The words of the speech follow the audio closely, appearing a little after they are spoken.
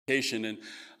And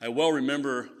I well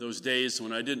remember those days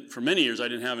when for many years I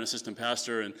didn't have an assistant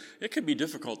pastor, and it could be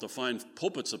difficult to find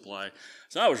pulpit supply.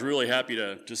 So I was really happy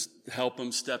to just help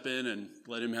him step in and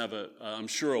let him have I'm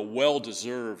sure, a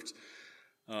well-deserved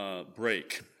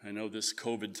break. I know this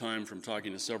COVID time, from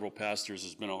talking to several pastors,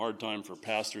 has been a hard time for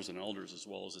pastors and elders as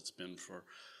well as it's been for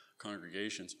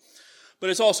congregations. But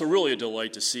it's also really a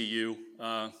delight to see you.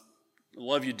 I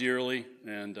love you dearly,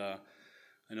 and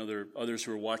I know there are others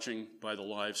who are watching by the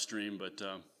live stream, but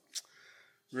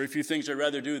very few things I'd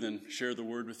rather do than share the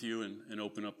Word with you and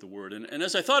open up the Word. And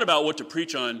as I thought about what to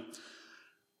preach on,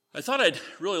 I thought I'd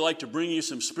really like to bring you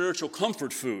some spiritual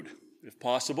comfort food, if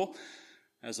possible,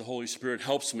 as the Holy Spirit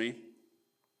helps me.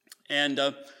 And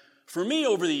for me,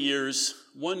 over the years,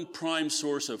 one prime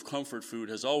source of comfort food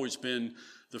has always been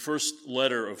the first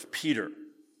letter of Peter.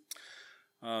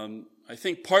 I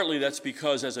think partly that's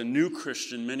because as a new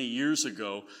Christian many years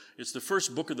ago, it's the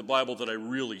first book of the Bible that I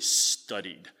really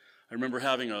studied. I remember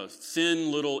having a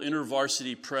thin little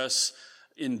InterVarsity Press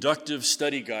inductive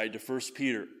study guide to 1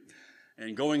 Peter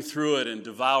and going through it and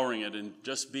devouring it and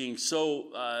just being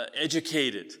so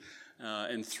educated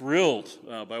and thrilled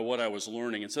by what I was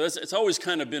learning. And so it's always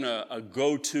kind of been a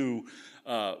go-to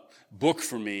book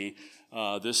for me,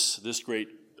 this great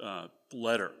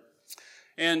letter.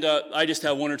 And I just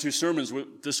have one or two sermons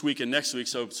this week and next week,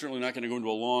 so I'm certainly not going to go into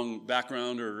a long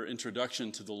background or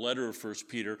introduction to the letter of 1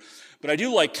 Peter. But I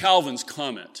do like Calvin's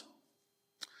comment.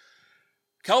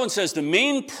 Calvin says the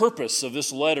main purpose of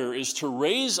this letter is to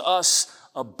raise us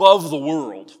above the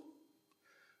world,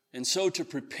 and so to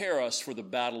prepare us for the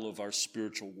battle of our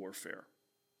spiritual warfare.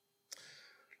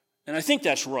 And I think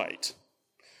that's right.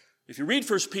 If you read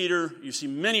 1 Peter, you see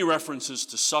many references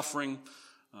to suffering.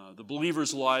 The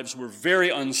believers' lives were very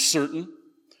uncertain.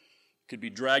 Could be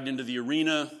dragged into the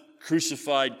arena,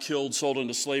 crucified, killed, sold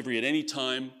into slavery at any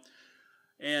time.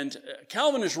 And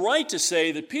Calvin is right to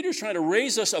say that Peter's trying to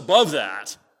raise us above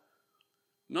that,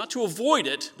 not to avoid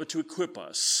it, but to equip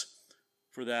us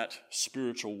for that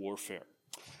spiritual warfare.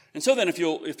 And so then, if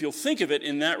you'll think of it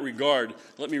in that regard,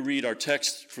 let me read our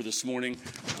text for this morning,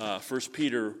 1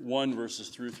 Peter 1, verses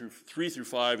 3 through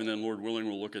 5, and then, Lord willing,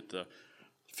 we'll look at the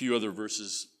few other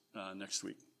verses next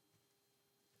week.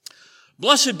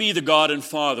 Blessed be the God and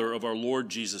Father of our Lord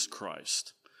Jesus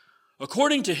Christ.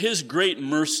 According to his great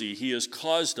mercy, he has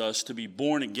caused us to be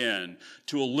born again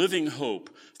to a living hope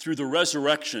through the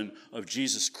resurrection of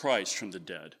Jesus Christ from the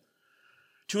dead,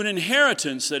 to an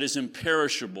inheritance that is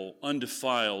imperishable,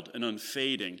 undefiled, and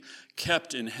unfading,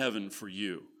 kept in heaven for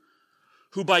you,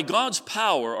 who by God's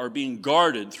power are being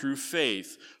guarded through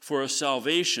faith for a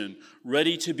salvation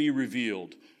ready to be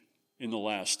revealed in the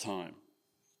last time.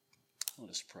 Let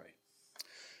us pray.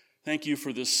 Thank you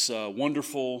for this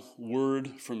wonderful word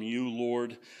from you,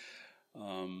 Lord.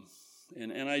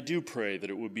 And I do pray that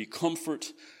it would be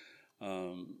comfort,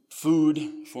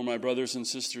 food for my brothers and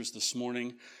sisters this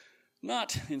morning,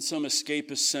 not in some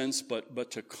escapist sense,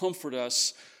 but to comfort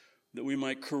us that we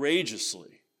might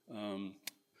courageously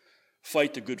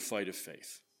fight the good fight of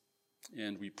faith.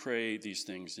 And we pray these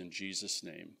things in Jesus'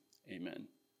 name. Amen.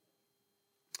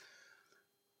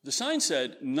 The sign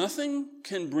said, nothing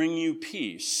can bring you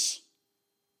peace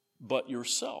but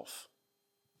yourself.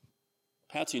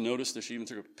 Patsy noticed that she even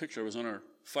took a picture. It was on our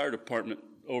fire department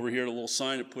over here, a little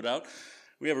sign it put out.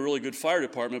 We have a really good fire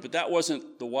department, but that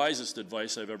wasn't the wisest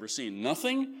advice I've ever seen.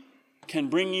 Nothing can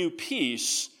bring you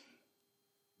peace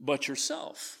but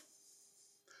yourself.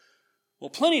 Well,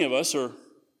 plenty of us are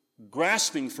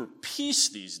grasping for peace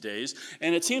these days,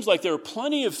 and it seems like there are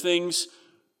plenty of things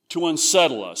to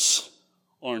unsettle us,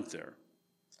 aren't there?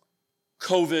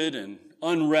 COVID and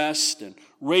unrest and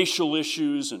racial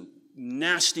issues and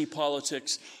nasty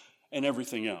politics and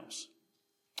everything else.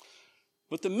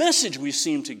 But the message we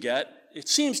seem to get, it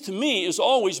seems to me, is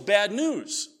always bad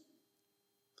news.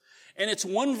 And it's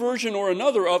one version or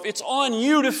another of, it's on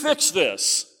you to fix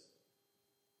this.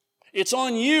 It's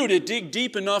on you to dig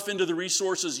deep enough into the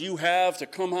resources you have to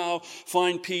somehow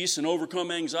find peace and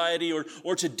overcome anxiety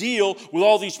or to deal with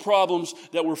all these problems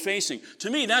that we're facing. To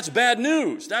me, that's bad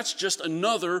news. That's just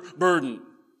another burden.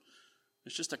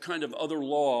 It's just a kind of other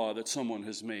law that someone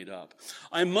has made up.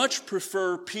 I much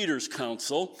prefer Peter's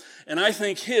counsel, and I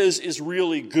think his is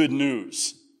really good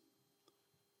news.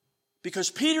 Because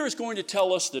Peter is going to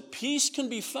tell us that peace can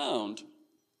be found,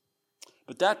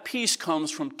 but that peace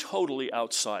comes from totally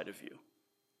outside of you.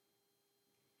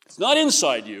 It's not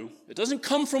inside you. It doesn't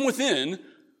come from within.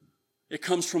 It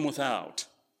comes from without.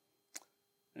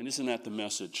 And isn't that the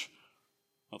message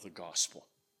of the gospel?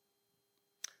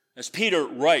 As Peter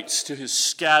writes to his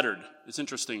scattered, it's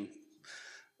interesting,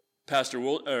 Elder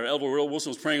Will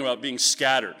Wilson was praying about being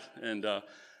scattered, and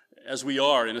as we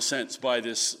are, in a sense, by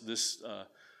this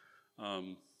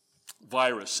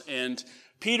virus. And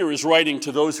Peter is writing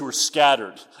to those who are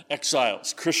scattered,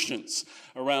 exiles, Christians,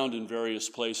 around in various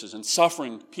places, and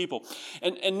suffering people.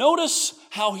 And notice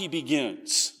how he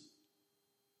begins.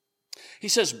 He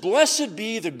says, "Blessed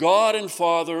be the God and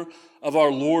Father of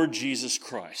our Lord Jesus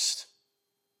Christ."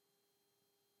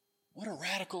 What a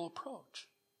radical approach.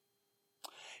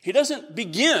 He doesn't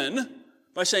begin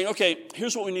by saying, okay,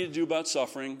 here's what we need to do about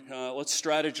suffering. Let's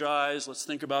strategize. Let's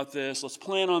think about this. Let's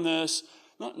plan on this.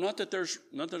 Not that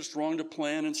it's wrong to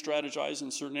plan and strategize in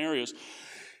certain areas.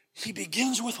 He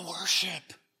begins with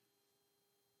worship.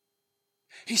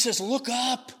 He says, look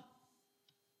up.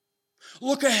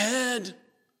 Look ahead.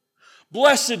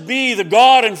 Blessed be the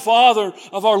God and Father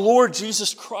of our Lord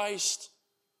Jesus Christ.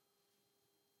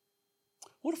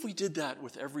 What if we did that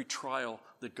with every trial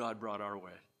that God brought our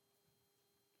way?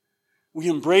 We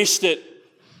embraced it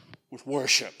with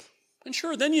worship. And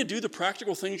sure, then you do the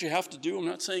practical things you have to do. I'm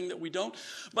not saying that we don't.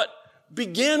 But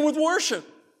begin with worship.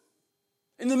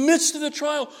 In the midst of the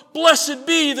trial, blessed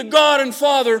be the God and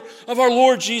Father of our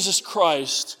Lord Jesus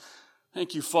Christ.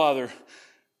 Thank you, Father,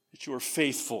 that you are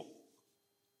faithful.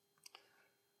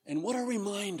 And what a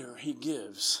reminder he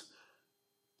gives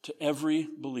to every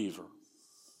believer.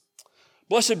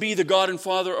 Blessed be the God and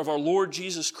Father of our Lord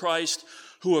Jesus Christ,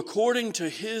 who according to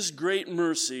his great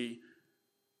mercy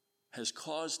has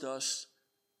caused us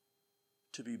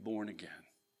to be born again.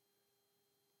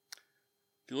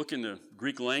 If you look in the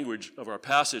Greek language of our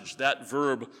passage, that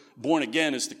verb, born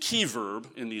again, is the key verb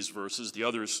in these verses. The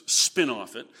others spin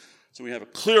off it. So we have a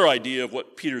clear idea of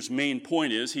what Peter's main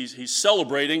point is. He's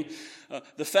celebrating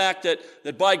the fact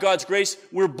that by God's grace,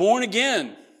 we're born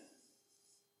again.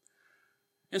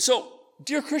 And so,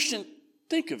 dear Christian,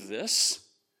 think of this.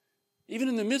 Even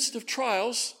in the midst of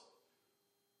trials,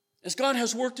 as God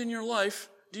has worked in your life,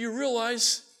 do you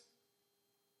realize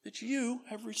that you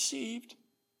have received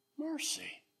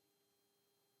mercy?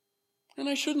 And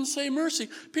I shouldn't say mercy.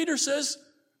 Peter says,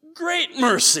 great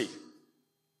mercy.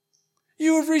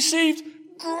 You have received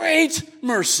great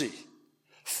mercy,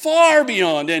 far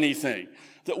beyond anything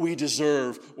that we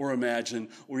deserve or imagine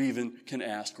or even can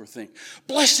ask or think.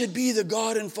 Blessed be the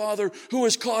God and Father who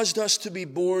has caused us to be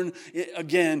born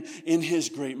again in his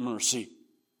great mercy.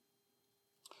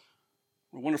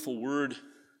 What a wonderful word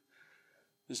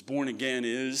this born again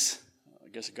is. I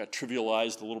guess it got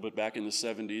trivialized a little bit back in the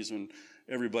 70s when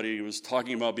everybody was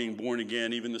talking about being born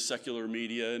again, even the secular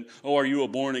media. And, are you a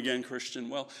born again Christian?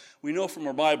 Well, we know from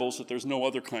our Bibles that there's no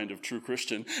other kind of true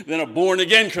Christian than a born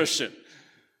again Christian.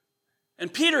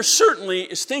 And Peter certainly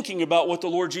is thinking about what the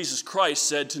Lord Jesus Christ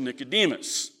said to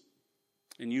Nicodemus.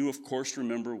 And you, of course,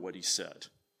 remember what he said.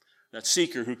 That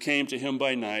seeker who came to him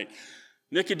by night.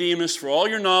 Nicodemus, for all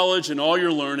your knowledge and all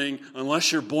your learning,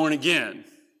 unless you're born again,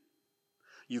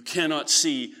 you cannot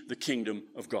see the kingdom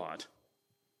of God.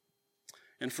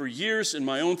 And for years in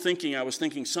my own thinking, I was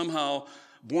thinking somehow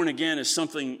born again is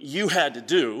something you had to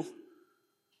do.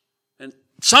 And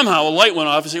somehow a light went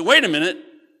off and said, wait a minute,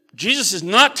 Jesus is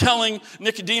not telling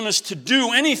Nicodemus to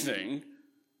do anything.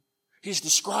 He's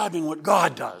describing what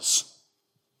God does.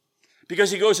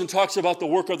 Because he goes and talks about the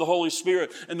work of the Holy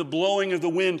Spirit and the blowing of the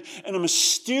wind and a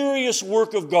mysterious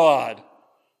work of God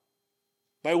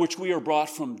by which we are brought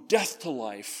from death to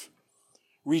life,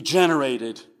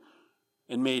 regenerated,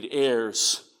 and made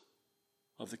heirs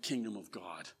of the kingdom of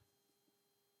God.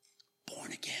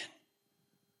 Born again.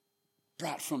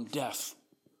 Brought from death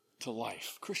to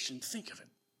life. Christian, think of it.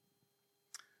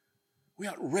 We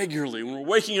ought regularly, when we're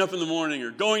waking up in the morning or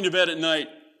going to bed at night,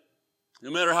 no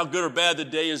matter how good or bad the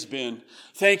day has been,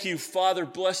 thank you, Father,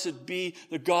 blessed be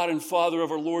the God and Father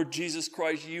of our Lord Jesus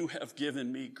Christ. You have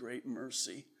given me great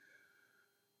mercy.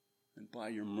 And by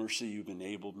your mercy, you've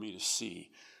enabled me to see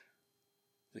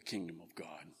the kingdom of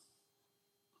God.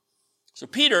 So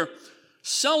Peter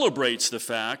celebrates the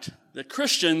fact that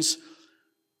Christians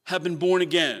have been born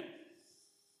again.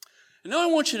 And now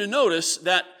I want you to notice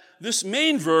that this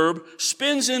main verb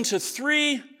spins into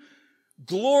three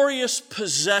glorious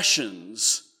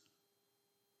possessions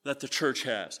that the church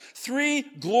has. Three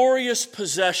glorious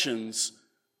possessions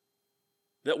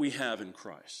that we have in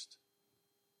Christ.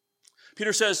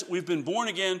 Peter says we've been born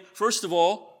again, first of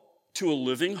all, to a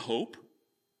living hope.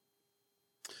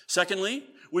 Secondly,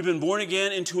 we've been born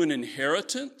again into an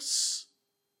inheritance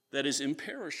that is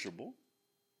imperishable.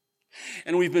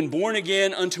 And we've been born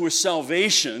again unto a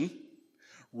salvation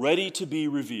ready to be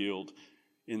revealed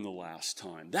in the last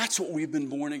time. That's what we've been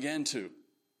born again to.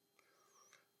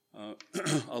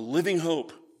 A living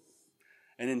hope,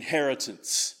 an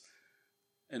inheritance,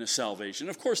 and a salvation.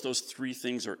 Of course, those three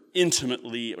things are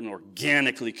intimately and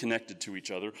organically connected to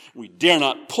each other. We dare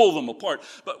not pull them apart,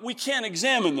 but we can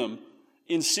examine them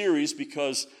in series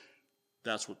because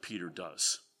that's what Peter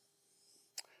does.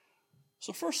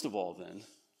 So first of all then,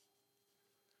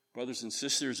 brothers and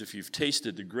sisters, if you've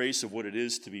tasted the grace of what it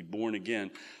is to be born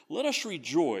again, let us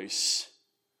rejoice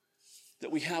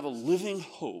that we have a living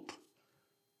hope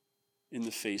in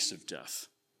the face of death.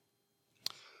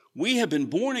 We have been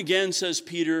born again, says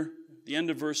Peter, at the end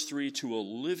of verse 3, to a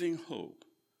living hope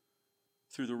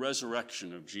through the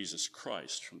resurrection of Jesus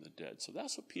Christ from the dead. So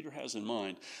that's what Peter has in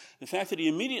mind. The fact that he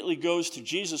immediately goes to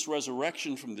Jesus'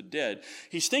 resurrection from the dead,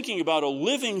 he's thinking about a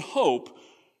living hope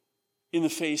in the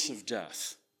face of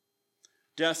death.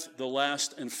 Death, the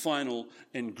last and final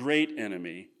and great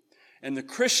enemy. And the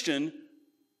Christian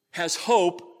has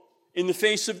hope in the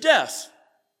face of death.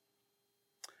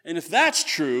 And if that's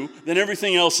true, then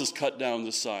everything else is cut down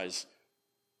to size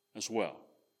as well.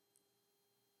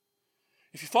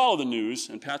 If you follow the news,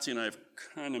 and Patsy and I have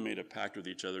kind of made a pact with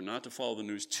each other not to follow the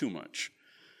news too much,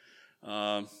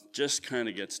 just kind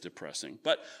of gets depressing.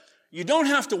 But you don't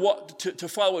have to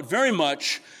follow it very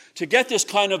much to get this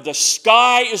kind of the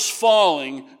sky is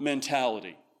falling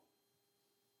mentality.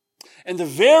 And the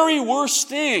very worst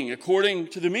thing, according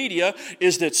to the media,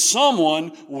 is that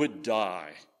someone would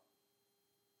die.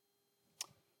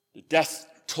 The death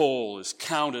toll is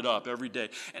counted up every day.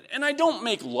 And I don't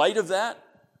make light of that.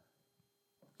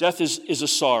 Death is a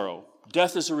sorrow.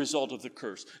 Death is a result of the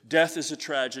curse. Death is a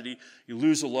tragedy. You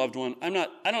lose a loved one. I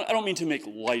don't mean to make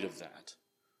light of that.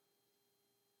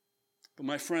 But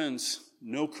my friends,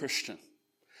 no Christian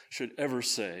should ever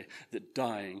say that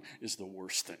dying is the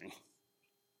worst thing.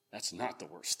 That's not the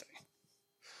worst thing.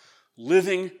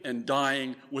 Living and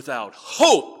dying without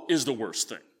hope is the worst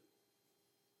thing.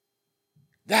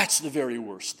 That's the very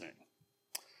worst thing.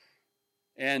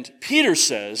 And Peter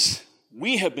says,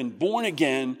 we have been born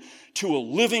again to a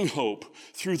living hope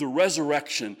through the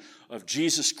resurrection of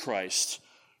Jesus Christ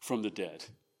from the dead.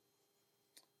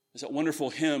 As that wonderful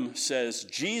hymn says,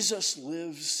 Jesus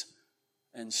lives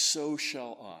and so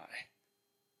shall I.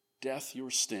 Death,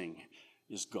 your sting,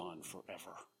 is gone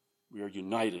forever. We are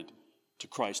united to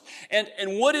Christ. And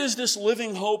what is this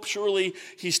living hope? Surely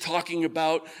he's talking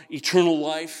about eternal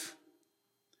life.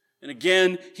 And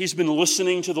again, he's been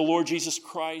listening to the Lord Jesus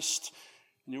Christ.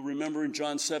 And you'll remember in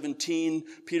John 17,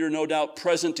 Peter no doubt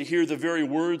present to hear the very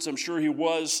words, I'm sure he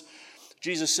was.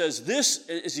 Jesus says this,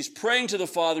 as he's praying to the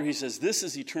Father, he says, this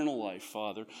is eternal life,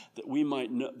 Father,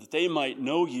 that they might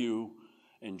know you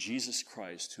and Jesus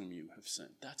Christ whom you have sent.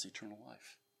 That's eternal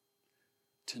life.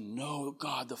 To know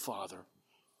God the Father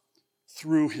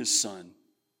through his Son.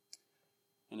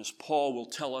 And as Paul will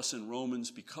tell us in Romans,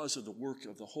 because of the work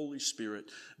of the Holy Spirit,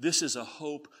 this is a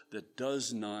hope that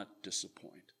does not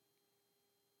disappoint.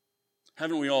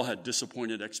 Haven't we all had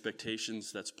disappointed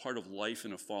expectations? That's part of life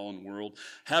in a fallen world.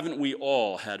 Haven't we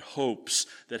all had hopes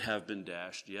that have been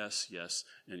dashed? Yes, yes,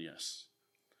 and yes.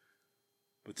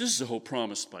 But this is a hope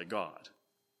promised by God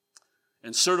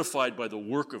and certified by the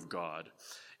work of God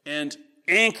and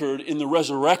anchored in the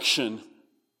resurrection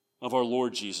of our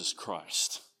Lord Jesus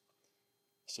Christ.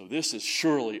 So this is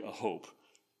surely a hope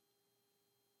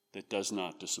that does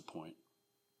not disappoint.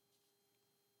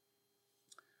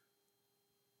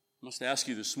 I must ask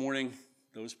you this morning,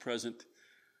 those present,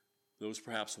 those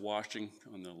perhaps watching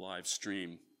on the live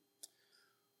stream,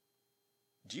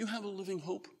 do you have a living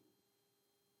hope?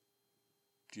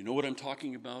 Do you know what I'm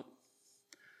talking about?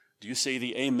 Do you say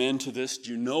the amen to this?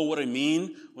 Do you know what I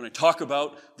mean when I talk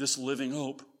about this living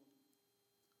hope?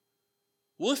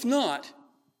 Well, if not,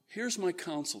 here's my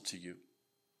counsel to you.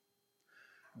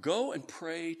 Go and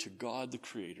pray to God the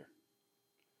Creator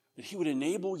that he would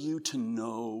enable you to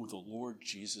know the Lord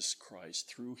Jesus Christ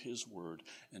through his word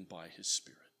and by his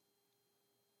Spirit.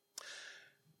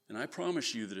 And I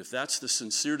promise you that if that's the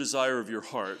sincere desire of your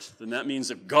heart, then that means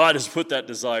that God has put that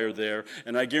desire there,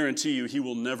 and I guarantee you he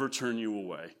will never turn you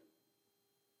away.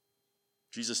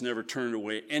 Jesus never turned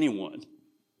away anyone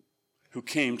who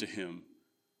came to him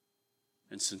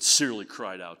and sincerely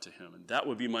cried out to him. And that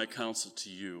would be my counsel to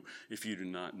you if you do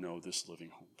not know this living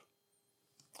hope.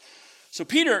 So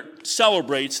Peter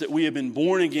celebrates that we have been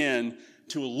born again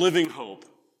to a living hope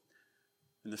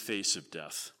in the face of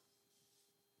death.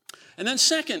 And then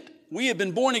second, we have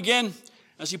been born again,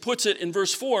 as he puts it in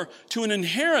verse 4, to an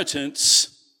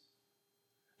inheritance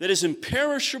that is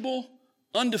imperishable,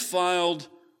 undefiled,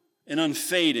 and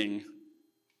unfading,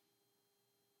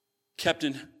 kept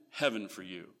in heaven for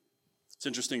you. It's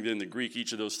interesting that in the Greek,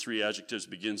 each of those three adjectives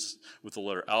begins with the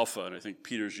letter alpha, and I think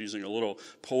Peter's using a little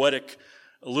poetic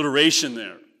alliteration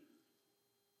there.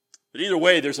 But either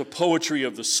way, there's a poetry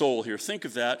of the soul here. Think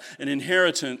of that, an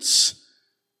inheritance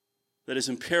that is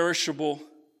imperishable,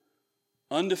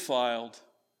 undefiled,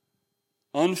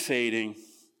 unfading,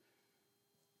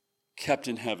 kept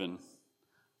in heaven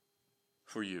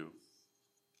for you.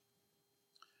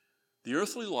 The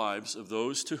earthly lives of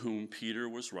those to whom Peter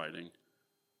was writing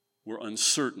were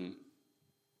uncertain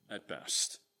at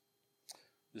best.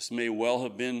 This may well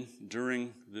have been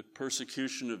during the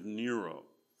persecution of Nero,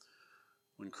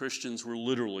 when Christians were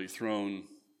literally thrown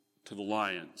to the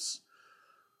lions.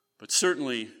 But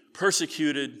certainly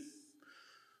persecuted,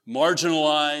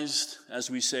 marginalized, as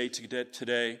we say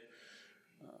today,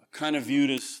 kind of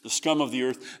viewed as the scum of the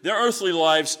earth. Their earthly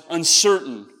lives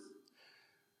uncertain.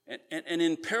 And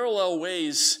in parallel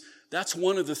ways, that's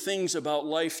one of the things about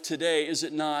life today, is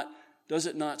it not? Does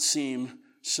it not seem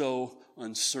so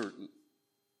uncertain?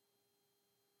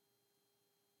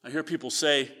 I hear people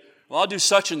say, well, I'll do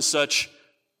such and such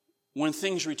when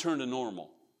things return to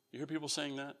normal. You hear people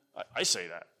saying that? I say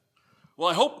that. Well,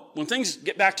 I hope when things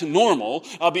get back to normal,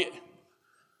 I'll be...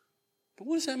 But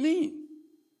what does that mean?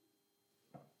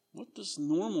 What does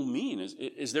normal mean?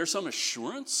 Is there some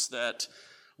assurance that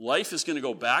life is going to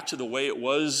go back to the way it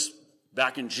was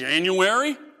back in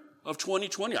January of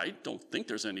 2020? I don't think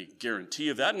there's any guarantee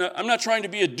of that. And I'm not trying to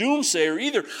be a doomsayer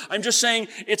either. I'm just saying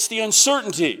it's the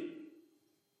uncertainty.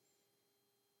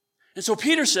 And so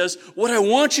Peter says, what I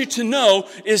want you to know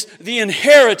is the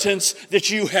inheritance that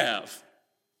you have,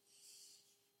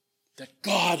 that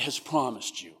God has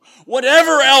promised you.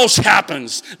 Whatever else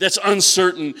happens that's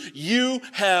uncertain, you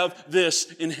have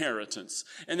this inheritance.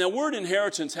 And that word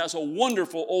inheritance has a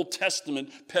wonderful Old Testament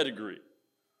pedigree.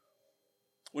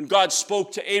 When God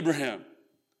spoke to Abraham,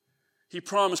 he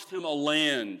promised him a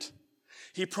land.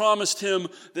 He promised him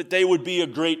that they would be a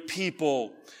great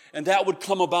people. And that would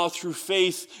come about through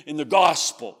faith in the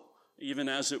gospel, even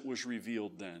as it was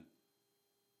revealed then.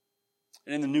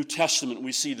 And in the New Testament,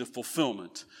 we see the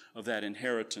fulfillment of that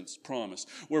inheritance promise,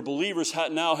 where believers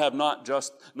now have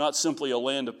not simply a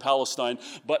land of Palestine,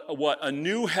 but a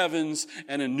new heavens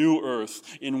and a new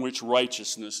earth in which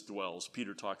righteousness dwells.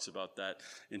 Peter talks about that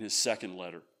in his second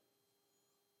letter.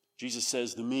 Jesus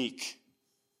says the meek,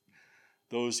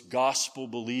 those gospel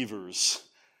believers,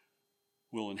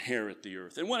 will inherit the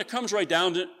earth. And when it comes right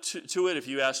down to it, if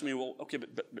you ask me, well, okay,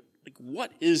 but like, what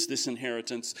is this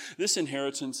inheritance? This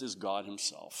inheritance is God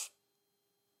himself.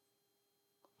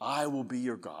 I will be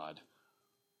your God.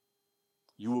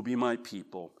 You will be my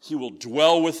people. He will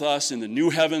dwell with us in the new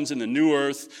heavens and the new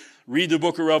earth. Read the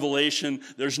book of Revelation.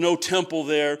 There's no temple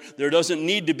there. There doesn't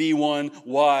need to be one.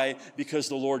 Why? Because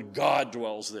the Lord God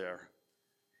dwells there.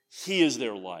 He is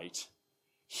their light.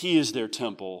 He is their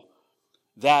temple.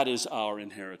 That is our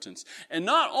inheritance. And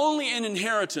not only an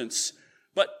inheritance,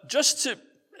 but just to,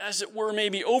 as it were,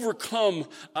 maybe overcome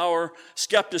our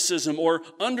skepticism or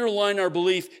underline our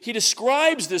belief, he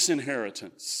describes this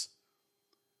inheritance.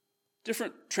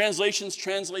 Different translations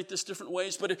translate this different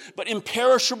ways, but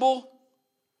imperishable,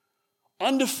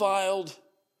 undefiled,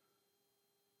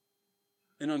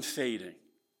 and unfading.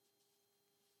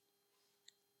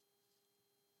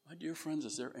 My dear friends,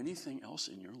 is there anything else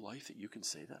in your life that you can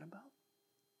say that about?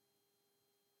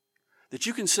 That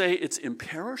you can say it's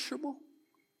imperishable,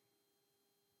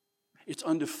 it's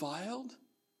undefiled,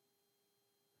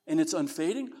 and it's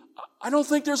unfading? I don't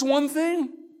think there's one thing.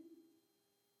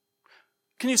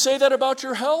 Can you say that about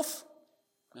your health?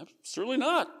 Certainly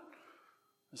not.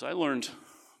 As I learned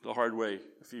the hard way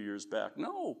a few years back.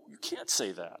 No, you can't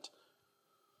say that.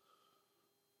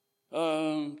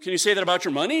 Can you say that about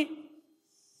your money?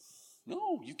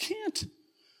 No, you can't. Have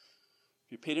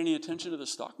you paid any attention to the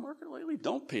stock market lately?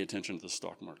 Don't pay attention to the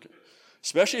stock market.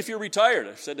 Especially if you're retired.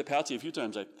 I've said to Patsy a few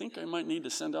times, I think I might need to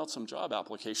send out some job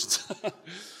applications.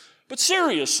 But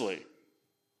seriously,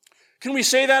 can we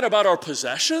say that about our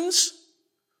possessions?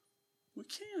 We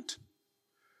can't.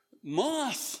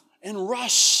 Moth and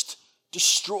rust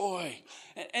destroy.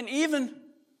 And even,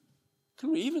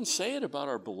 can we even say it about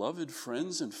our beloved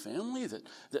friends and family,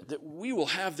 that we will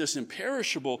have this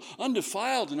imperishable,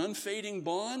 undefiled, and unfading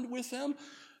bond with them?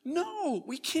 No,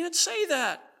 we can't say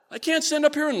that. I can't stand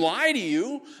up here and lie to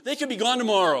you. They could be gone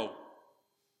tomorrow.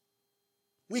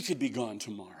 We could be gone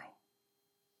tomorrow.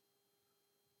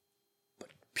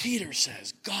 But Peter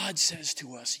says, God says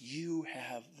to us, you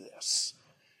have this.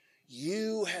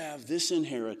 You have this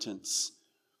inheritance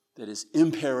that is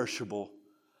imperishable,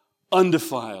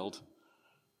 undefiled,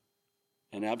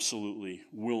 and absolutely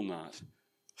will not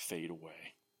fade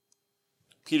away.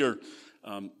 Peter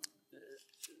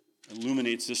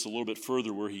illuminates this a little bit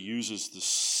further where he uses the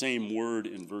same word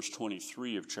in verse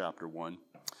 23 of chapter 1.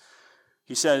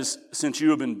 He says, since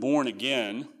you have been born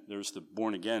again, there's the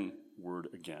born again word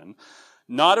again,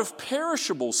 not of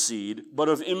perishable seed, but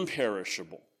of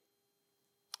imperishable.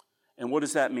 And what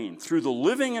does that mean? Through the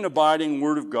living and abiding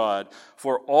word of God,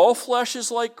 for all flesh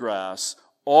is like grass,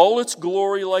 all its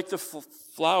glory like the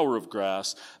flower of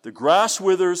grass. The grass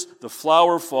withers, the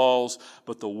flower falls,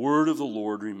 but the word of the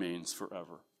Lord remains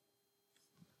forever.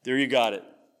 There you got it.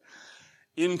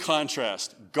 In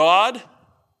contrast, God,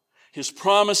 his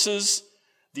promises,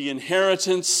 the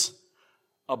inheritance,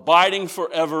 abiding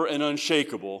forever and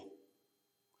unshakable.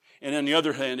 And on the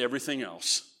other hand, everything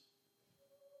else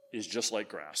is just like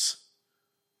grass,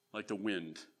 like the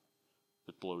wind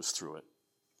that blows through it.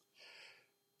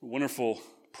 A wonderful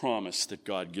promise that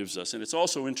God gives us. And it's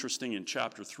also interesting in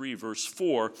chapter 3, verse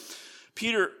 4,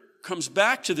 Peter comes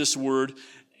back to this word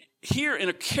here in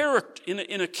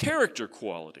a character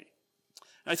quality.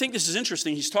 I think this is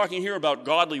interesting. He's talking here about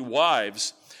godly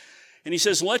wives. And he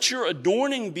says, let your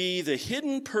adorning be the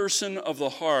hidden person of the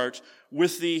heart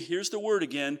with the, here's the word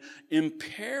again,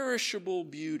 imperishable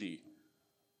beauty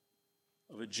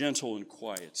of a gentle and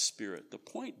quiet spirit. The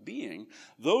point being,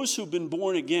 those who've been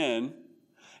born again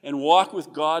and walk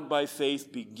with God by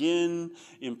faith begin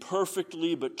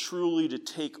imperfectly but truly to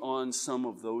take on some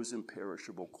of those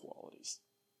imperishable qualities.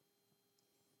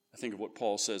 I think of what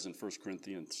Paul says in 1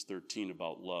 Corinthians 13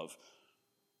 about love.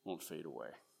 Won't fade away.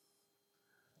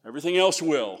 Everything else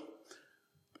will,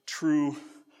 but true,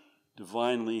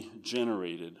 divinely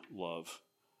generated love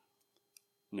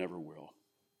never will.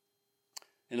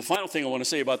 And the final thing I want to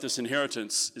say about this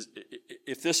inheritance is,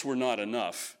 if this were not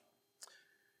enough,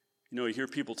 you hear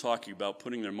people talking about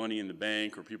putting their money in the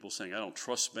bank, or people saying, I don't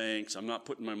trust banks, I'm not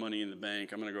putting my money in the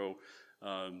bank, I'm going to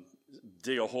go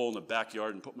dig a hole in the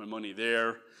backyard and put my money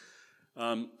there.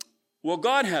 Well,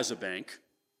 God has a bank,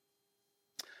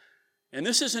 and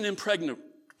this is an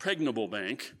impregnable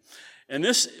bank, and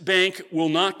this bank will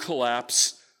not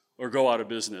collapse or go out of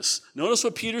business. Notice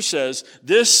what Peter says,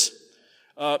 this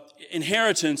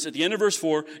inheritance at the end of verse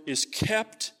 4 is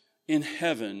kept in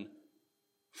heaven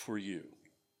for you.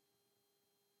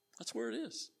 That's where it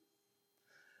is.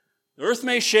 The earth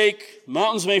may shake,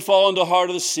 mountains may fall into the heart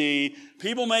of the sea,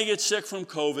 people may get sick from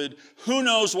COVID, who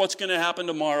knows what's going to happen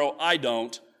tomorrow? I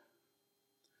don't.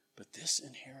 But this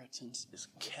inheritance is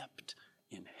kept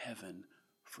in heaven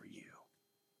for you.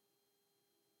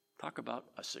 Talk about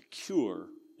a secure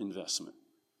investment.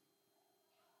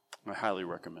 I highly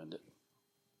recommend it.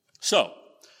 So,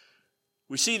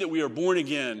 we see that we are born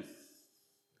again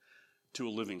to a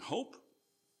living hope.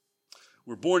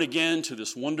 We're born again to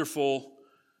this wonderful,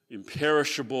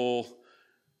 imperishable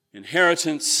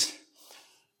inheritance.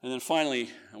 And then finally,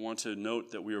 I want to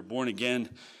note that we are born again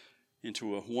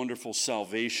into a wonderful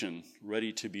salvation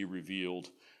ready to be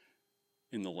revealed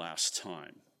in the last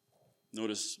time.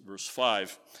 Notice verse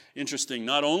 5. Interesting,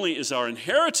 not only is our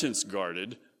inheritance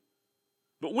guarded,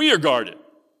 but we are guarded,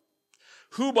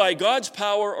 who by God's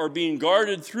power are being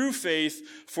guarded through faith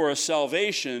for a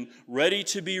salvation ready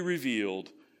to be revealed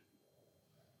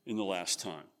in the last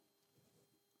time.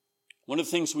 One of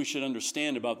the things we should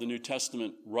understand about the New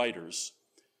Testament writers,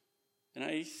 and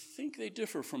I think they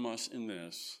differ from us in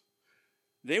this,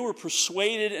 they were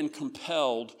persuaded and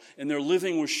compelled, and their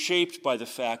living was shaped by the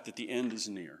fact that the end is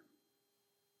near.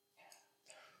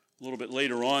 A little bit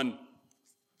later on,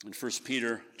 in 1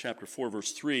 Peter chapter 4,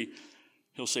 verse 3,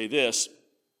 he'll say this.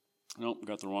 No, I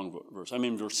got the wrong verse. I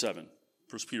mean verse 7.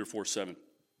 1 Peter 4, 7.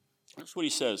 That's what he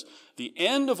says. The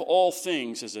end of all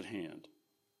things is at hand.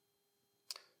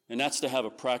 And that's to have a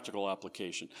practical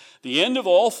application. The end of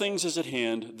all things is at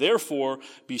hand. Therefore,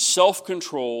 be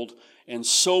self-controlled and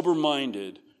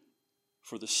sober-minded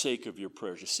for the sake of your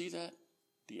prayers. You see that?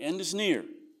 The end is near.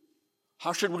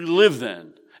 How should we live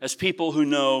then as people who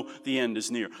know the end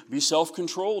is near? Be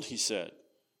self-controlled, he said.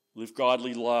 Live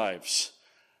godly lives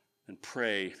and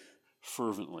pray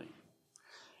fervently.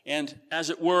 And as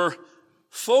it were,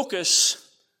 focus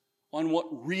on what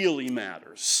really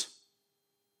matters.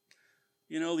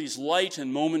 These light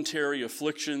and momentary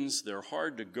afflictions, they're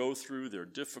hard to go through, they're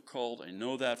difficult. I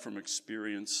know that from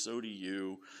experience, so do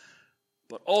you.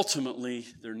 But ultimately,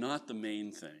 they're not the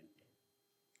main thing.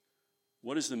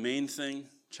 What is the main thing?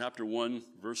 Chapter 1,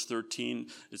 verse 13,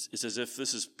 it's as if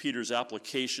this is Peter's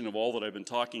application of all that I've been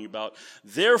talking about.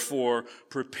 Therefore,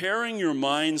 preparing your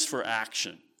minds for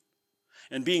action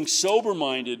and being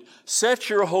sober-minded, set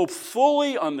your hope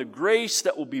fully on the grace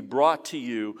that will be brought to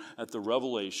you at the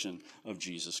revelation of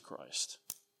Jesus Christ.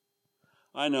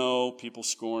 I know people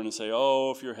scorn and say,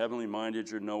 oh, if you're heavenly minded,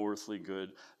 you're no earthly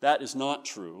good. That is not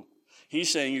true. He's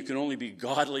saying you can only be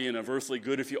godly and of earthly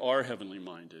good if you are heavenly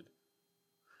minded.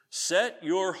 Set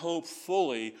your hope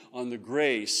fully on the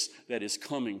grace that is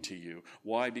coming to you.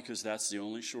 Why? Because that's the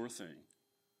only sure thing.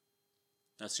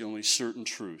 That's the only certain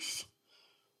truth.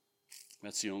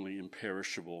 That's the only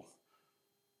imperishable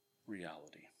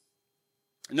reality.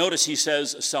 Notice he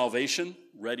says salvation,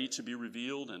 ready to be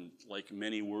revealed, and like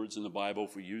many words in the Bible,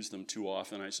 if we use them too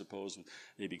often, I suppose,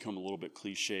 they become a little bit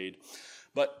cliched.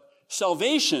 But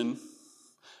salvation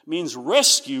means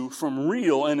rescue from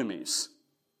real enemies.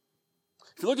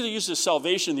 If you look at the use of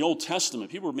salvation in the Old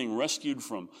Testament, people were being rescued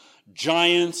from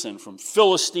giants and from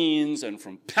Philistines and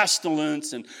from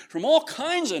pestilence and from all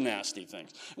kinds of nasty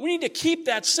things. We need to keep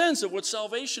that sense of what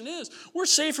salvation is. We're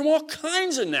saved from all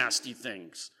kinds of nasty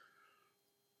things.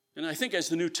 And I think as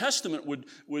the New Testament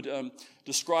would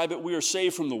describe it, we are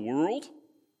saved from the world,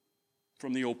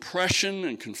 from the oppression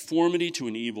and conformity to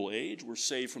an evil age. We're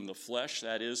saved from the flesh,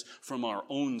 that is, from our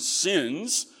own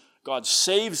sins. God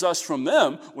saves us from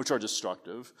them, which are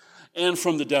destructive, and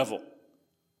from the devil.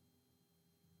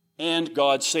 And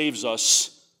God saves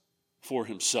us for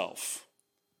himself.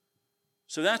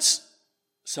 So that's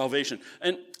salvation.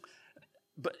 And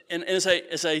as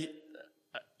I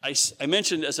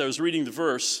mentioned as I was reading the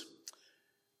verse,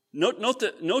 note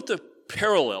the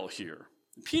parallel here.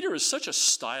 Peter is such a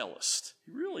stylist.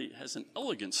 He really has an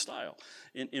elegant style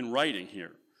in writing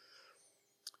here.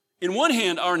 In one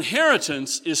hand, our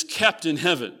inheritance is kept in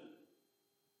heaven.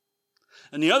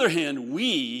 On the other hand,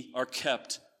 we are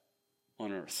kept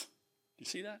on earth. Do you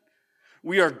see that?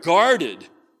 We are guarded,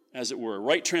 as it were.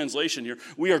 Right translation here.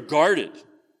 We are guarded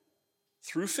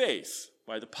through faith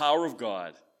by the power of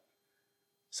God.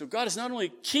 So God is not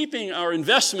only keeping our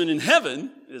investment in heaven,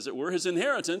 as it were, his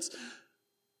inheritance,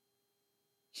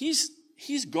 he's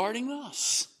guarding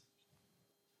us.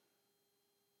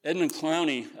 Edmund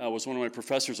Clowney was one of my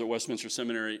professors at Westminster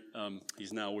Seminary.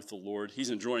 He's now with the Lord.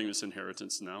 He's enjoying this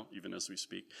inheritance now, even as we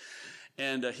speak.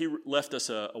 And he left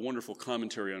us a wonderful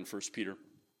commentary on 1 Peter.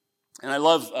 And I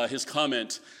love his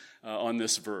comment on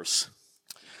this verse.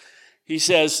 He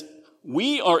says,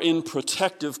 "We are in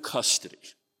protective custody."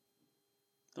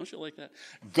 Don't you like that?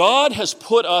 God has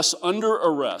put us under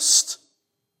arrest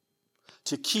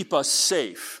to keep us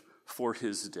safe for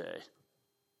his day.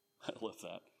 I love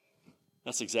that.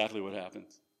 That's exactly what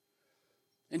happens.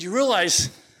 And you realize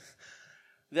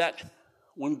that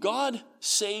when God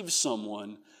saves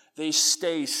someone, they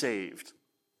stay saved.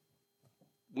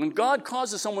 When God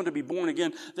causes someone to be born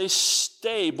again, they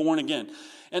stay born again.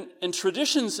 And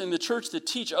traditions in the church that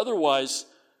teach otherwise,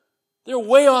 they're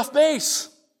way off base,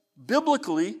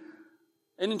 biblically,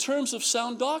 and in terms of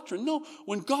sound doctrine. No,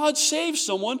 when God saves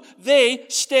someone, they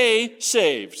stay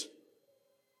saved.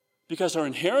 Because our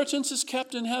inheritance is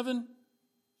kept in heaven,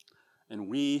 and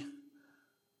we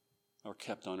are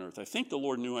kept on earth. I think the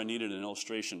Lord knew I needed an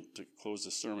illustration to close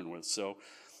this sermon with. So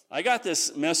I got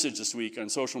this message this week on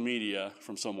social media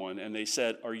from someone, and they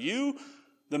said, "Are you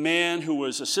the man who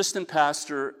was assistant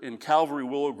pastor in Calvary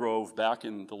Willow Grove back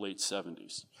in the late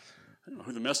 70s? I don't know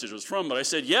who the message was from, but I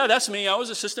said, "Yeah, that's me. I was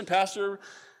assistant pastor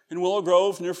in Willow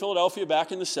Grove near Philadelphia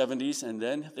back in the 70s. And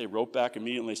then they wrote back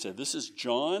immediately and said, "This is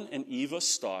John and Eva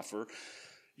Stauffer.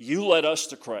 You led us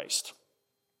to Christ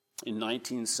in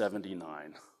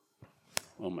 1979.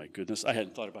 Oh my goodness, I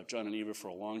hadn't thought about John and Eva for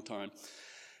a long time.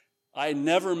 I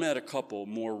never met a couple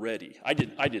more ready. I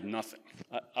did nothing.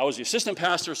 I was the assistant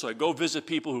pastor, so I go visit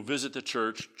people who visit the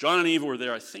church. John and Eva were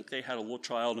there. I think they had a little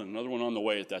child and another one on the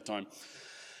way at that time.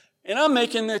 And I'm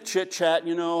making the chit-chat,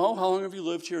 how long have you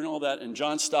lived here and all that. And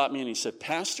John stopped me and he said,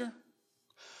 "Pastor,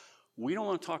 we don't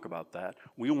want to talk about that.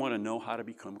 We want to know how to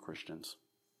become Christians."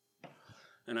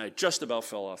 And I just about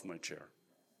fell off my chair.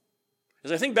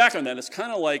 As I think back on that, it's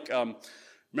kind of like,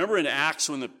 remember in Acts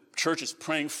when the church is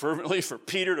praying fervently for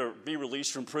Peter to be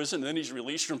released from prison, and then he's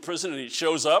released from prison and he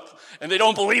shows up, and they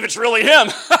don't believe it's really him.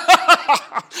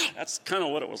 That's kind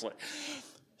of what it was like.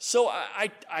 So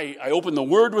I opened the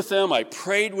Word with them. I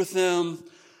prayed with them.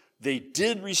 They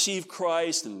did receive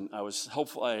Christ, and I was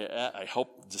helpful. I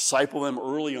helped disciple them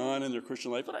early on in their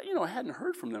Christian life, but I hadn't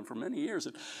heard from them for many years.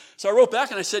 And so I wrote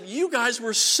back and I said, "You guys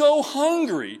were so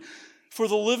hungry for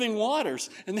the living waters."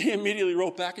 And they immediately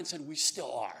wrote back and said, "We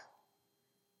still are."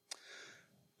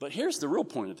 But here's the real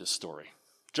point of this story.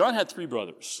 John had 3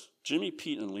 brothers, Jimmy,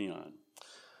 Pete, and Leon.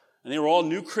 And they were all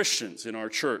new Christians in our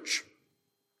church.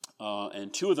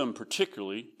 And 2 of them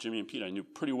particularly, Jimmy and Pete, I knew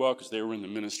pretty well because they were in the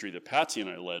ministry that Patsy and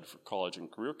I led for college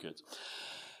and career kids.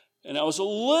 And I was a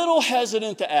little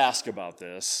hesitant to ask about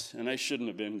this, and I shouldn't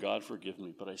have been, God forgive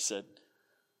me, but I said,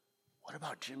 "What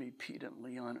about Jimmy, Pete, and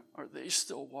Leon? Are they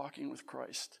still walking with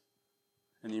Christ?"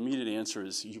 And the immediate answer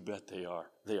is, "You bet they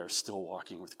are. They are still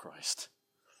walking with Christ."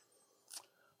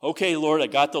 Okay, Lord, I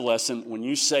got the lesson. When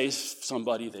you save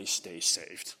somebody, they stay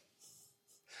saved.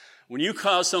 When you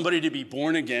cause somebody to be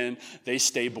born again, they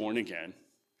stay born again.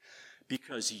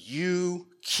 Because you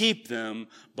keep them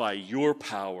by your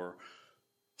power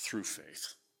through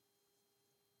faith.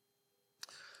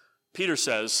 Peter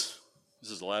says,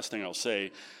 this is the last thing I'll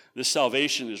say, this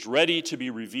salvation is ready to be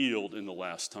revealed in the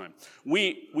last time.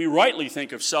 We rightly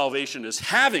think of salvation as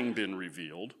having been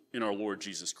revealed in our Lord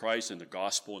Jesus Christ in the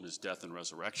gospel and his death and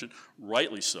resurrection,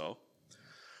 rightly so.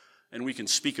 And we can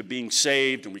speak of being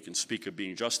saved and we can speak of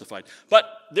being justified. But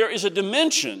there is a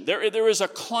dimension, there is a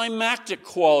climactic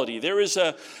quality, there is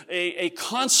a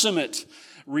consummate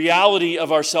reality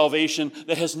of our salvation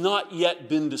that has not yet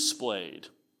been displayed.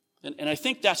 And I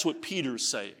think that's what Peter's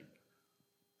saying.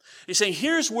 He's saying,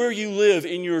 here's where you live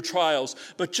in your trials,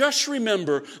 but just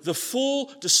remember the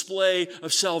full display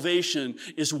of salvation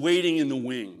is waiting in the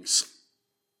wings.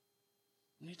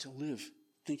 You need to live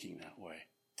thinking that way.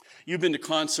 You've been to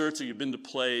concerts or you've been to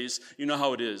plays. You know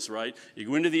how it is, right? You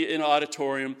go into an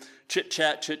auditorium,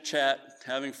 chit-chat,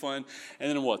 having fun,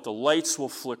 and then what? The lights will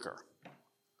flicker.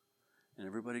 And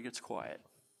everybody gets quiet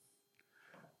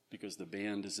because the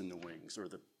band is in the wings, or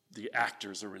the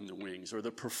actors are in the wings, or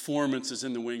the performance is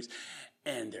in the wings,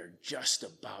 and they're just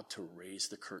about to raise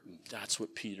the curtain. That's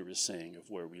what Peter is saying of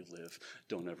where we live.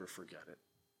 Don't ever forget it.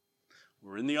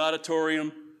 We're in the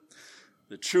auditorium.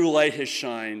 The true light has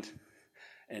shined.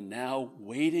 And now,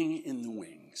 waiting in the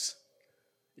wings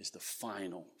is the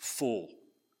final, full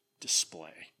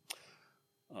display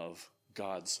of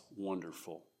God's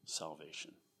wonderful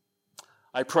salvation.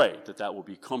 I pray that will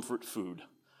be comfort food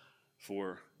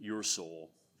for your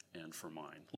soul and for mine.